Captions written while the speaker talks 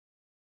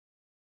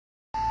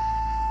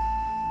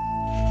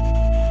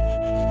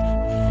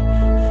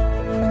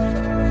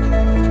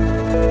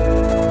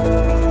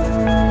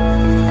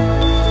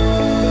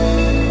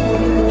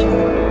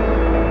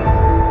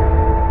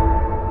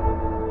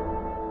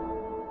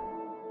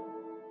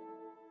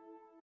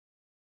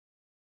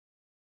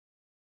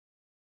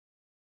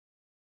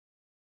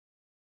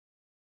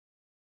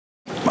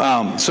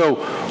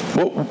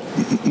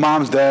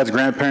Moms, dads,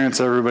 grandparents,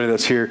 everybody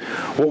that's here,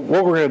 what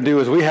we're going to do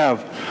is we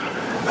have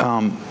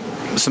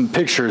some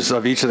pictures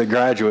of each of the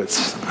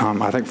graduates,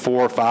 I think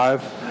 4 or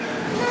 5.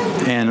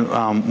 And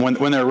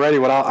when they're ready,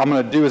 what I'm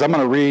going to do is I'm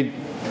going to read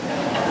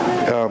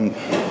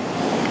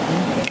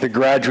the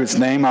graduate's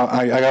name.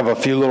 I have a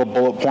few little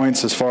bullet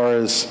points as far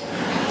as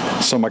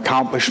some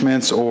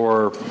accomplishments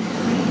or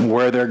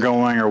where they're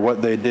going or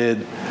what they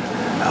did.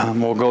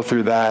 We'll go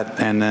through that,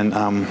 and then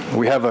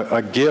we have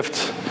a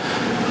gift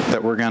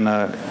that we're going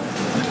to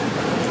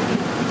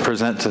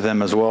present to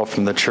them as well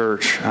from the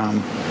church.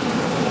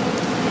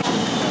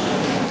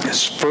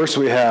 First,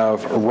 we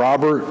have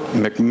Robert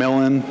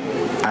McMillan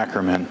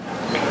Ackerman.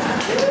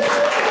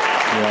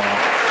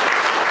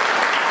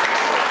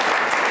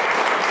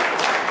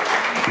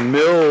 Yeah.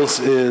 Mills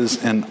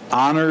is an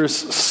honors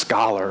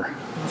scholar.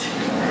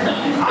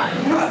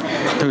 I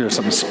think there's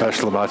something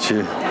special about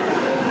you.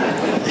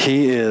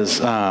 He is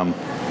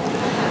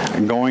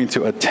going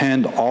to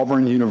attend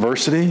Auburn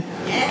University,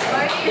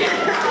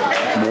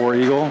 War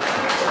Eagle,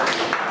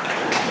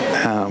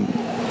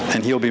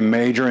 and he'll be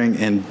majoring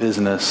in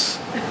business.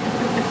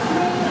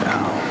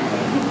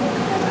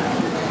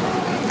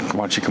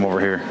 Why don't you come over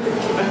here?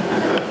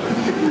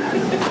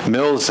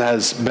 Mills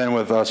has been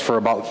with us for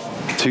about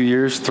 2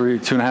 years,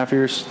 2.5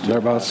 years,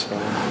 thereabouts.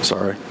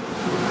 Sorry.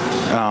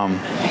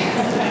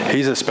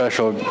 He's a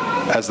special,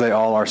 as they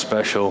all are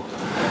special.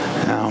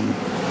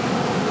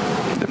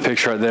 The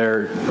picture right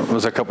there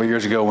was a couple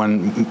years ago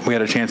when we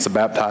had a chance to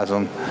baptize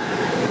him.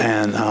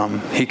 And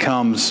he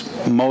comes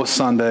most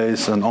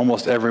Sundays and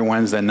almost every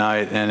Wednesday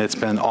night, and it's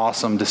been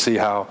awesome to see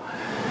how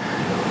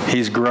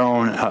he's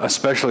grown,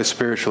 especially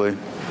spiritually.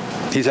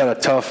 He's had a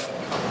tough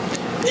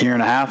 1.5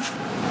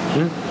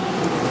 years,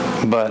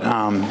 but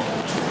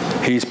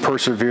he's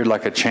persevered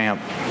like a champ,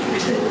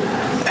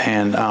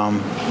 and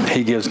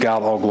he gives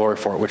God all glory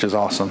for it, which is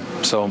awesome.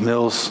 So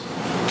Mills,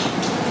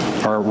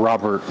 or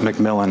Robert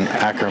McMillan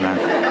Ackerman.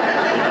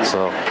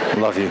 So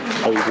love you.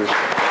 Oh, you do.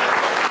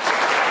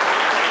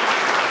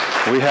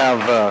 We have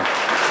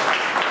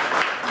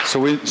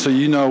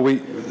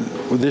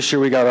this year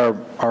we got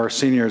our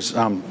seniors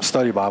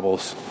study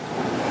Bibles,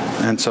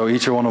 and so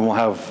each one of them will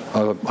have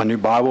a new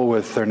Bible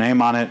with their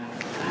name on it,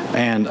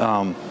 and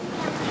I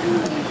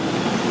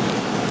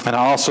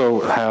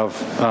also have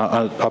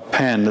a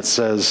pen that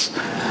says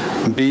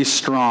 "Be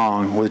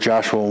Strong" with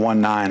Joshua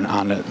 1:9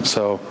 on it.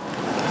 So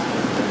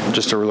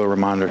just a real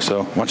reminder.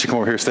 So why don't you come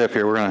over here, stay up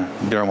here. We're going to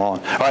get them all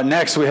in. All right,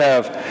 next we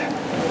have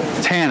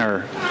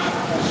Tanner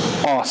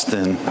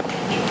Austin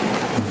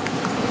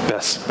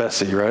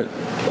Bessie, right?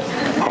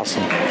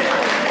 Awesome.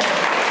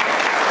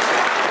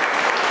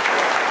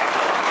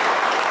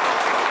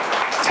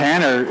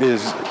 Tanner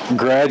is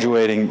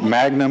graduating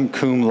magna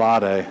cum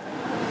laude,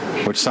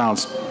 which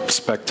sounds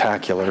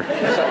spectacular.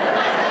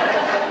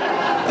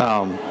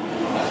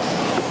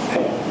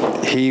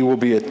 He will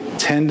be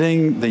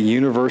attending the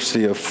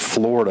University of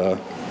Florida.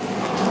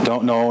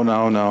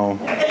 No.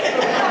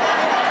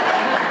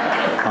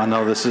 I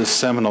know this is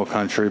Seminole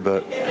country,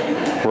 but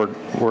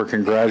we're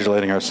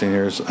congratulating our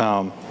seniors.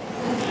 And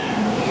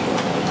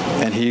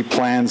he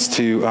plans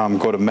to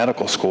go to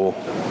medical school.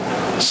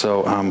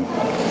 So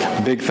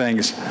big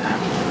things.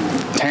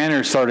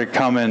 Tanner started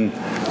coming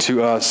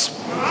to us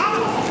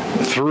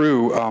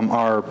through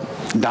our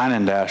Dine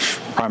and Dash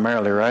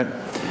primarily, right?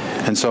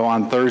 And so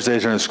on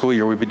Thursdays during the school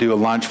year, we do a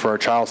lunch for our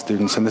child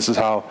students, and this is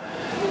how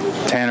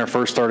Tanner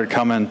first started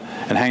coming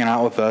and hanging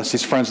out with us.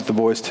 He's friends with the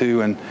boys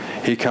too, and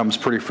he comes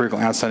pretty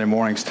frequently on Sunday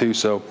mornings too.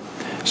 So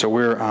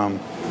we're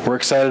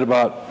excited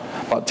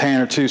about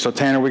Tanner too. So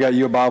Tanner, we got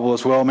you a Bible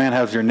as well, man.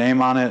 Has your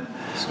name on it,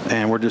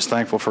 and we're just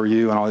thankful for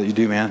you and all that you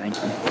do, man. Thank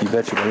you. You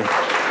betcha, buddy.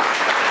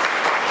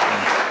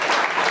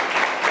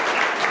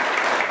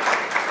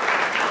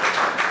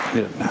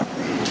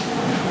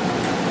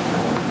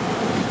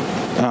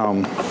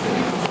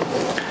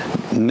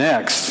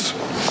 Next,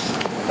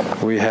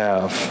 we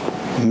have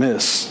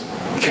Miss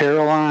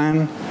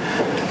Caroline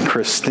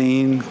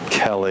Christine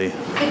Kelly.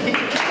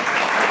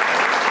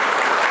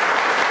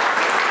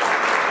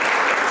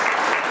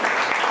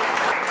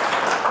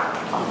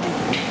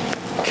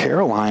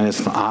 Caroline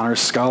is an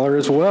honors scholar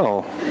as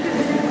well,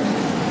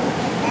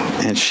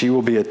 and she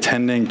will be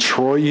attending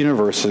Troy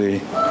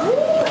University,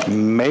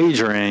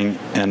 majoring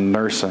in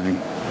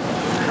nursing.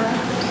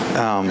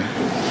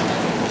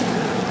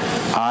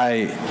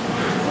 I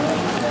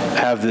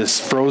have this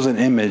frozen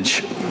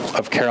image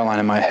of Caroline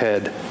in my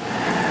head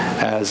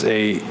as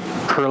a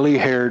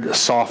curly-haired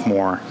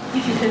sophomore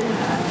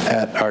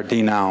at our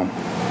D now,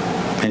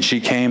 and she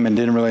came and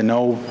didn't really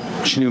know.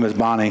 She knew Miss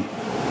Bonnie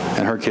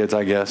and her kids,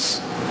 I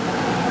guess,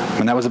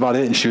 and that was about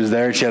it. And she was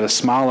there, and she had a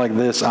smile like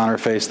this on her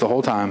face the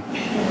whole time.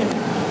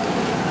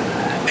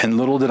 And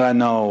little did I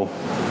know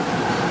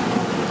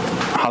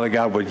how that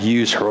God would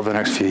use her over the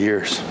next few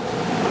years.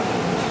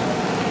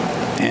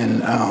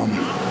 And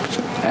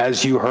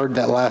as you heard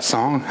that last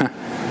song,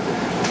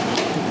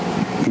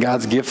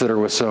 God's gifted her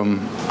with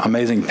some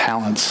amazing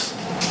talents.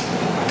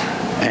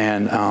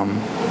 And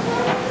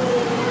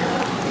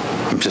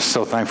I'm just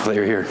so thankful that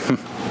you're here.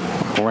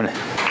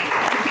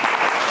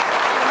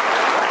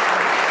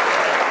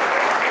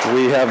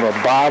 We have a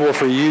Bible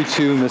for you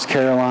too, Miss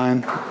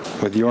Caroline,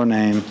 with your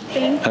name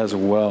as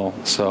well.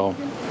 So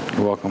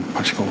you're welcome. Why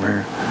don't you go over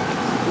here?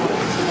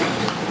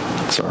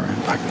 Sorry,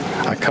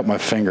 I cut my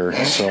finger,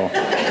 so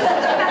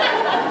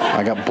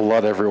I got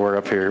blood everywhere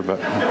up here, but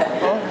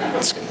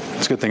it's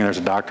a good thing there's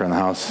a doctor in the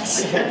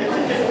house.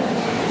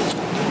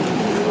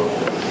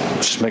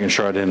 Just making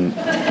sure I didn't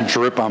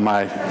drip on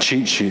my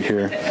cheat sheet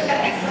here.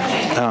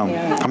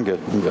 I'm good.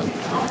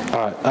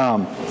 All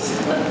right.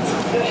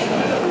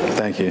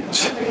 Thank you.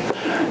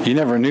 You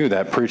never knew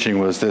that preaching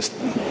was this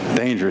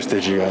dangerous,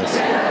 did you guys?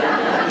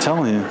 I'm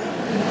telling you.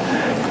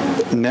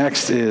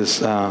 Next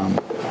is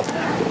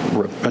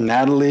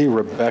Natalie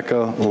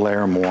Rebecca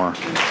Larimore.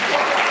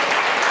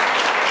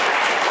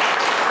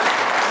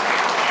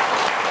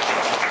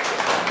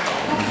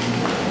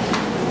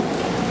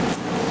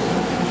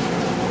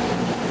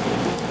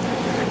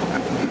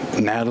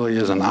 Natalie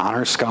is an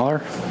honor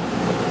scholar.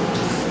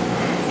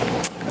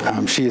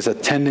 She is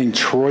attending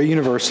Troy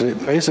University.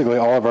 Basically,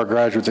 all of our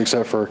graduates,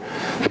 except for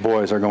the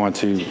boys, are going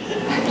to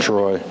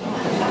Troy.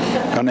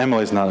 And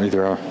Emily's not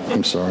either.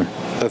 I'm sorry.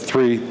 The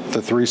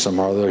threesome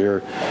are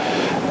here.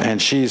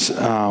 And she's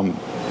going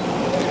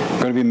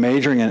to be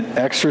majoring in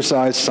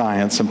exercise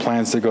science and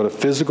plans to go to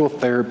physical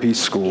therapy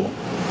school.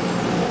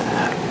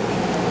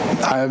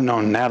 I have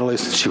known Natalie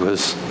since she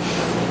was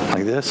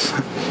like this.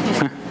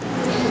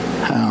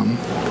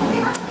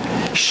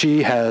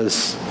 She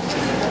has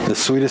the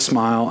sweetest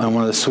smile and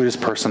one of the sweetest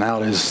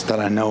personalities that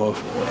I know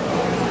of.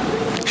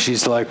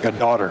 She's like a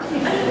daughter.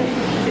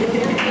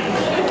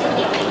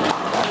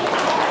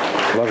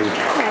 Love you.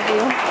 Love you.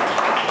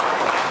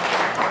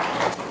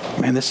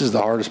 Man, this is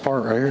the hardest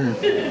part right here.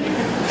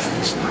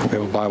 We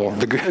have a Bible.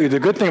 The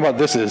good thing about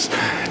this is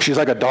she's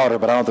like a daughter,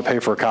 but I don't have to pay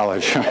for her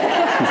college.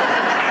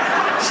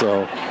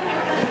 So,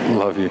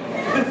 love you.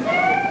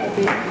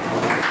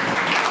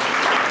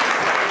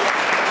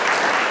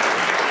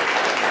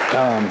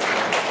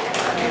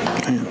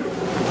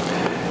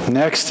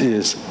 Next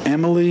is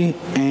Emily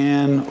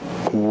Ann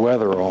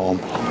Weatherall.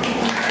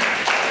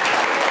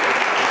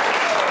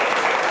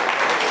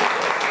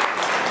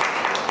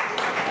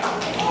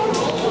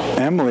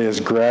 Emily is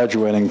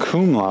graduating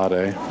cum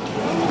laude.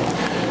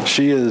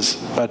 She is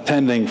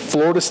attending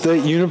Florida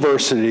State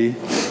University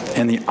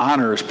in the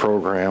honors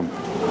program.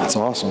 That's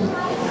awesome.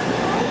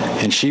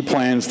 And she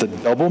plans to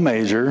double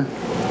major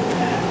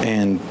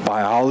in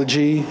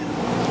biology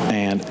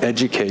and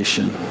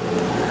education.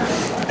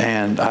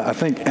 And I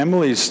think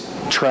Emily's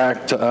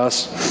track to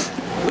us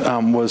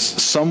was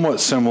somewhat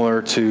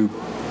similar to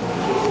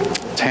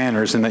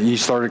Tanner's in that you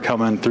started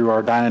coming through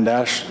our Dine and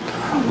Dash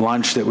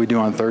lunch that we do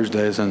on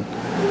Thursdays. And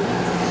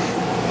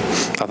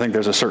I think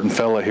there's a certain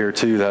fella here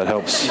too that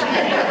helps.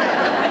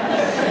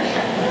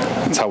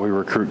 That's how we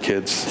recruit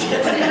kids.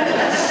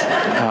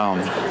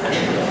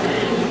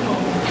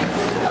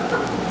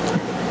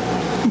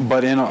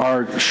 But in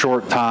our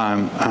short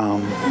time,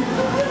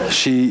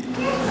 she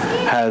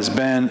has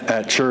been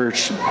at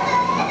church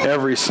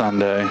every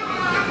Sunday,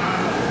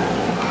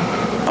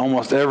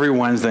 almost every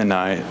Wednesday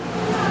night.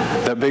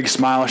 That big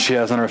smile she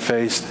has on her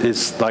face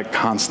is like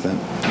constant.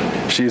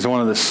 She's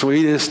one of the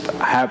sweetest,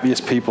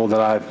 happiest people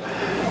that I've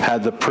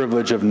had the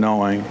privilege of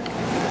knowing.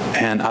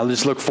 And I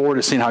just look forward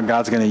to seeing how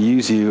God's going to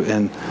use you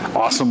in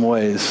awesome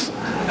ways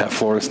at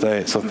Florida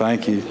State. So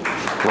thank you.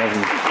 Love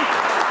you.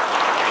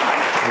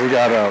 We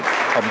got a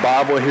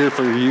Bible here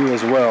for you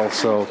as well.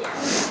 So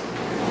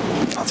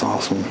that's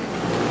awesome.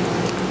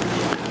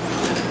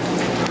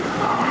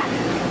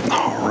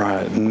 All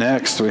right.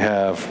 Next we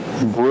have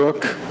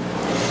Brooke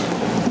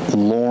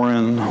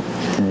Lauren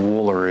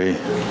Woolery.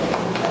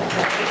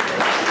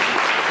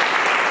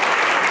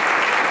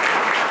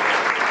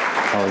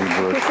 How are you,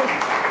 Brooke?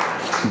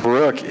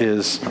 Brooke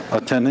is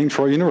attending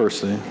Troy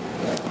University.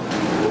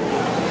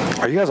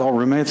 Are you guys all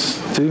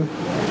roommates too?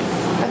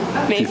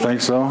 Maybe. You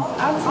think so?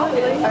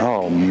 Absolutely.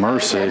 Oh,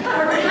 mercy.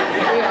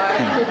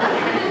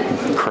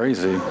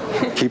 Crazy.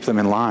 Keep them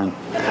in line.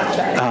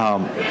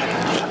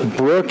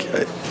 Brooke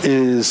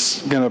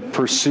is going to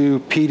pursue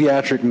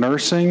pediatric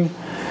nursing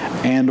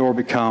and or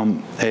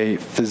become a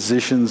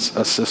physician's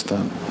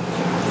assistant.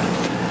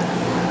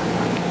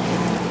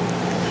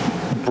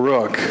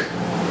 Brooke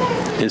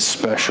is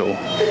special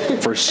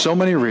for so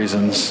many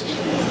reasons.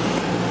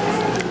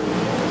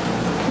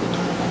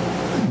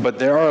 But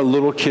there are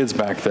little kids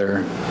back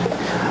there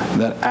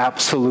that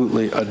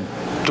absolutely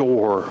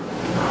adore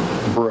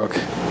Brooke.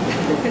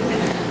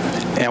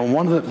 And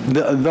one of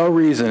the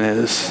reason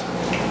is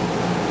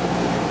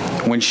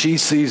when she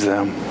sees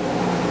them,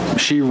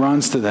 she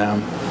runs to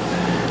them,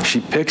 she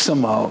picks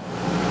them up,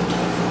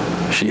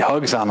 she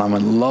hugs on them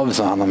and loves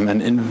on them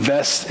and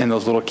invests in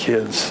those little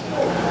kids.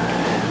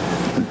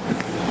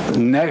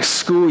 Next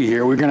school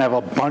year, we're going to have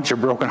a bunch of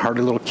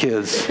broken-hearted little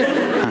kids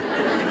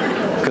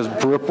because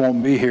Brooke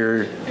won't be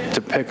here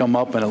to pick them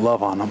up and to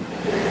love on them.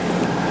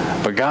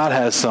 But God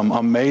has some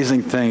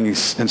amazing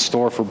things in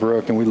store for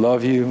Brooke, and we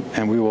love you,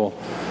 and we will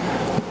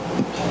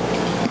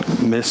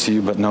miss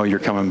you, but know you're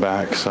coming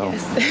back. So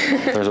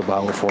there's a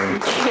Bible for you.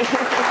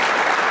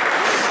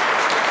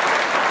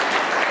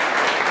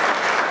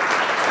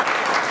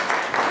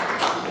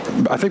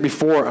 I think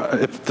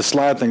if the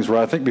slide thing's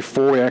right, I think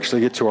before we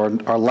actually get to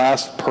our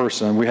last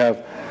person, we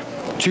have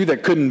two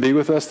that couldn't be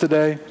with us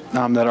today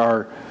that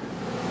are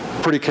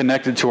pretty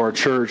connected to our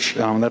church.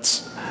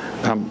 That's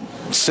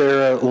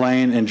Sarah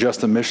Lane and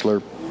Justin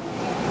Mishler.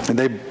 And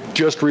they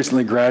just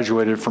recently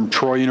graduated from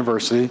Troy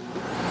University.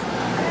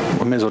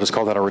 We may as well just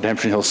call that our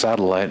Redemption Hill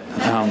satellite.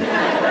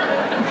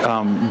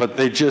 But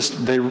they just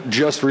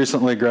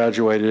recently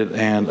graduated,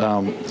 and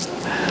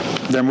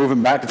they're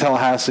moving back to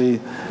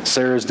Tallahassee.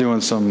 Sarah's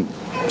doing some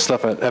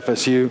stuff at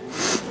FSU,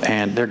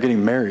 and they're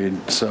getting married.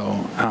 So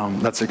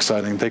that's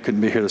exciting. They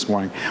couldn't be here this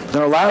morning. But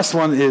then our last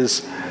one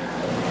is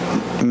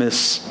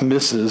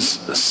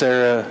Mrs.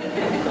 Sarah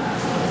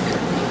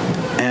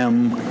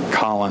M.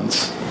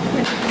 Collins.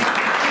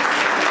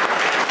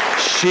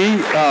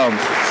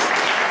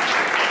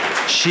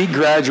 She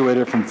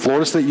graduated from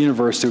Florida State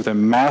University with a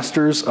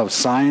Master's of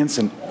Science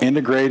in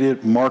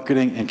Integrated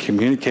Marketing and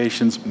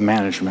Communications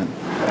Management.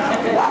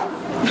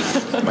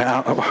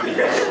 Man,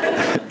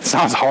 it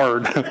sounds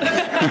hard.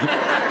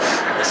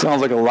 It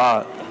sounds like a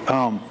lot.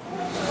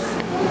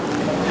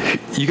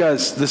 You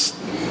guys,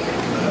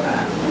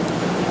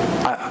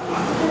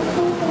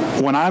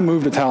 when I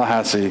moved to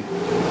Tallahassee,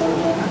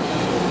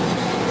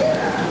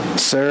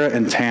 Sarah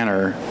and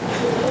Tanner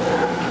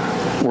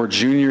were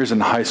juniors in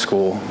high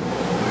school,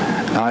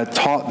 and I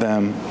taught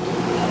them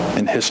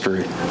in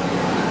history.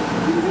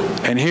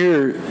 And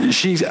here,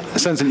 she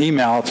sends an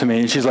email to me,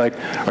 and she's like,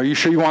 "Are you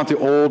sure you want the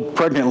old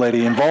pregnant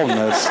lady involved in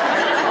this?"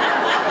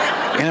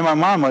 And in my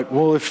mind, I'm like,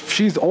 well, if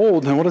she's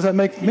old, then what does that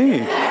make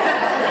me?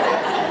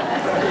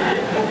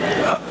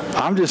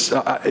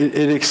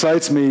 It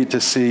excites me to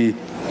see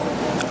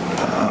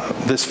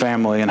this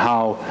family and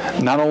how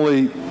not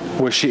only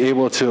was she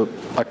able to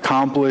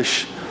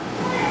accomplish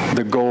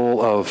the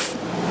goal of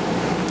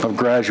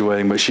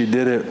graduating, but she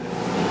did it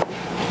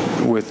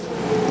with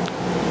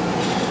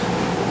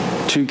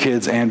 2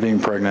 kids and being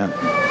pregnant,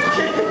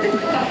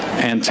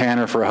 and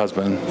Tanner for a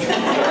husband.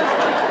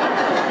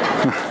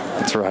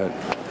 That's right.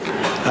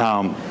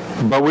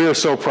 But we are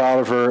so proud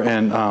of her,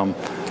 and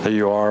there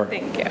you are.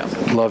 Thank you.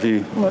 Love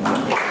you.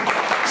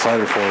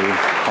 Excited for you.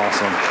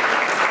 Awesome.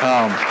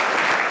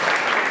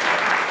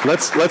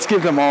 Let's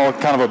give them all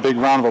kind of a big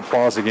round of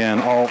applause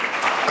again, all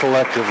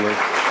collectively.